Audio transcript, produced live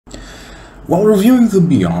While reviewing The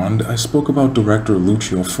Beyond, I spoke about director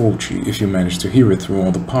Lucio Fulci, if you managed to hear it through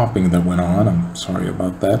all the popping that went on, I'm sorry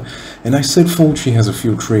about that, and I said Fulci has a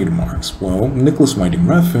few trademarks. Well, Nicholas Winding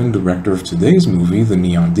Refn, director of today's movie, The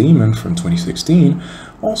Neon Demon from 2016,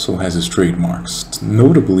 also has his trademarks,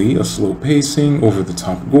 notably a slow pacing,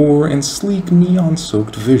 over-the-top gore, and sleek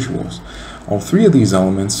neon-soaked visuals. All three of these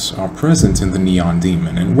elements are present in The Neon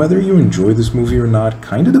Demon, and whether you enjoy this movie or not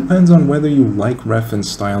kinda depends on whether you like Refn's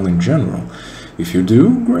style in general. If you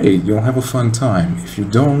do, great, you'll have a fun time. If you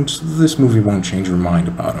don't, this movie won't change your mind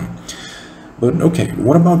about him. But okay,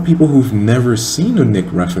 what about people who've never seen a Nick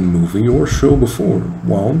Refn movie or show before?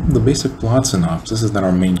 Well, the basic plot synopsis is that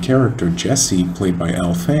our main character, Jesse, played by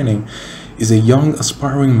Elle Fanning, is a young,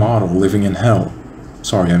 aspiring model living in hell.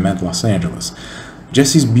 Sorry, I meant Los Angeles.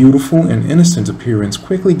 Jesse's beautiful and innocent appearance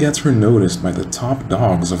quickly gets her noticed by the top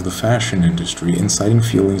dogs of the fashion industry, inciting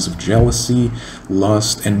feelings of jealousy,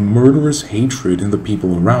 lust, and murderous hatred in the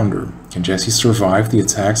people around her. Can Jessie survive the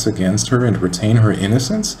attacks against her and retain her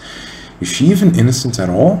innocence? Is she even innocent at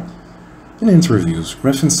all? In interviews,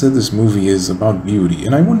 Refn said this movie is about beauty,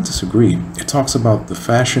 and I wouldn't disagree. It talks about the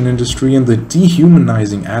fashion industry and the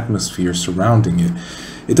dehumanizing atmosphere surrounding it.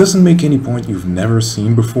 It doesn't make any point you've never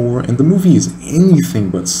seen before, and the movie is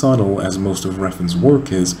anything but subtle as most of Refn's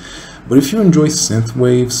work is, but if you enjoy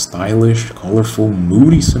synthwave, stylish, colorful,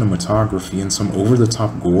 moody cinematography and some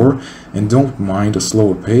over-the-top gore, and don't mind a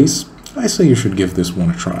slower pace, I say you should give this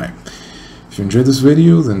one a try. If you enjoyed this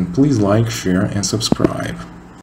video, then please like, share, and subscribe.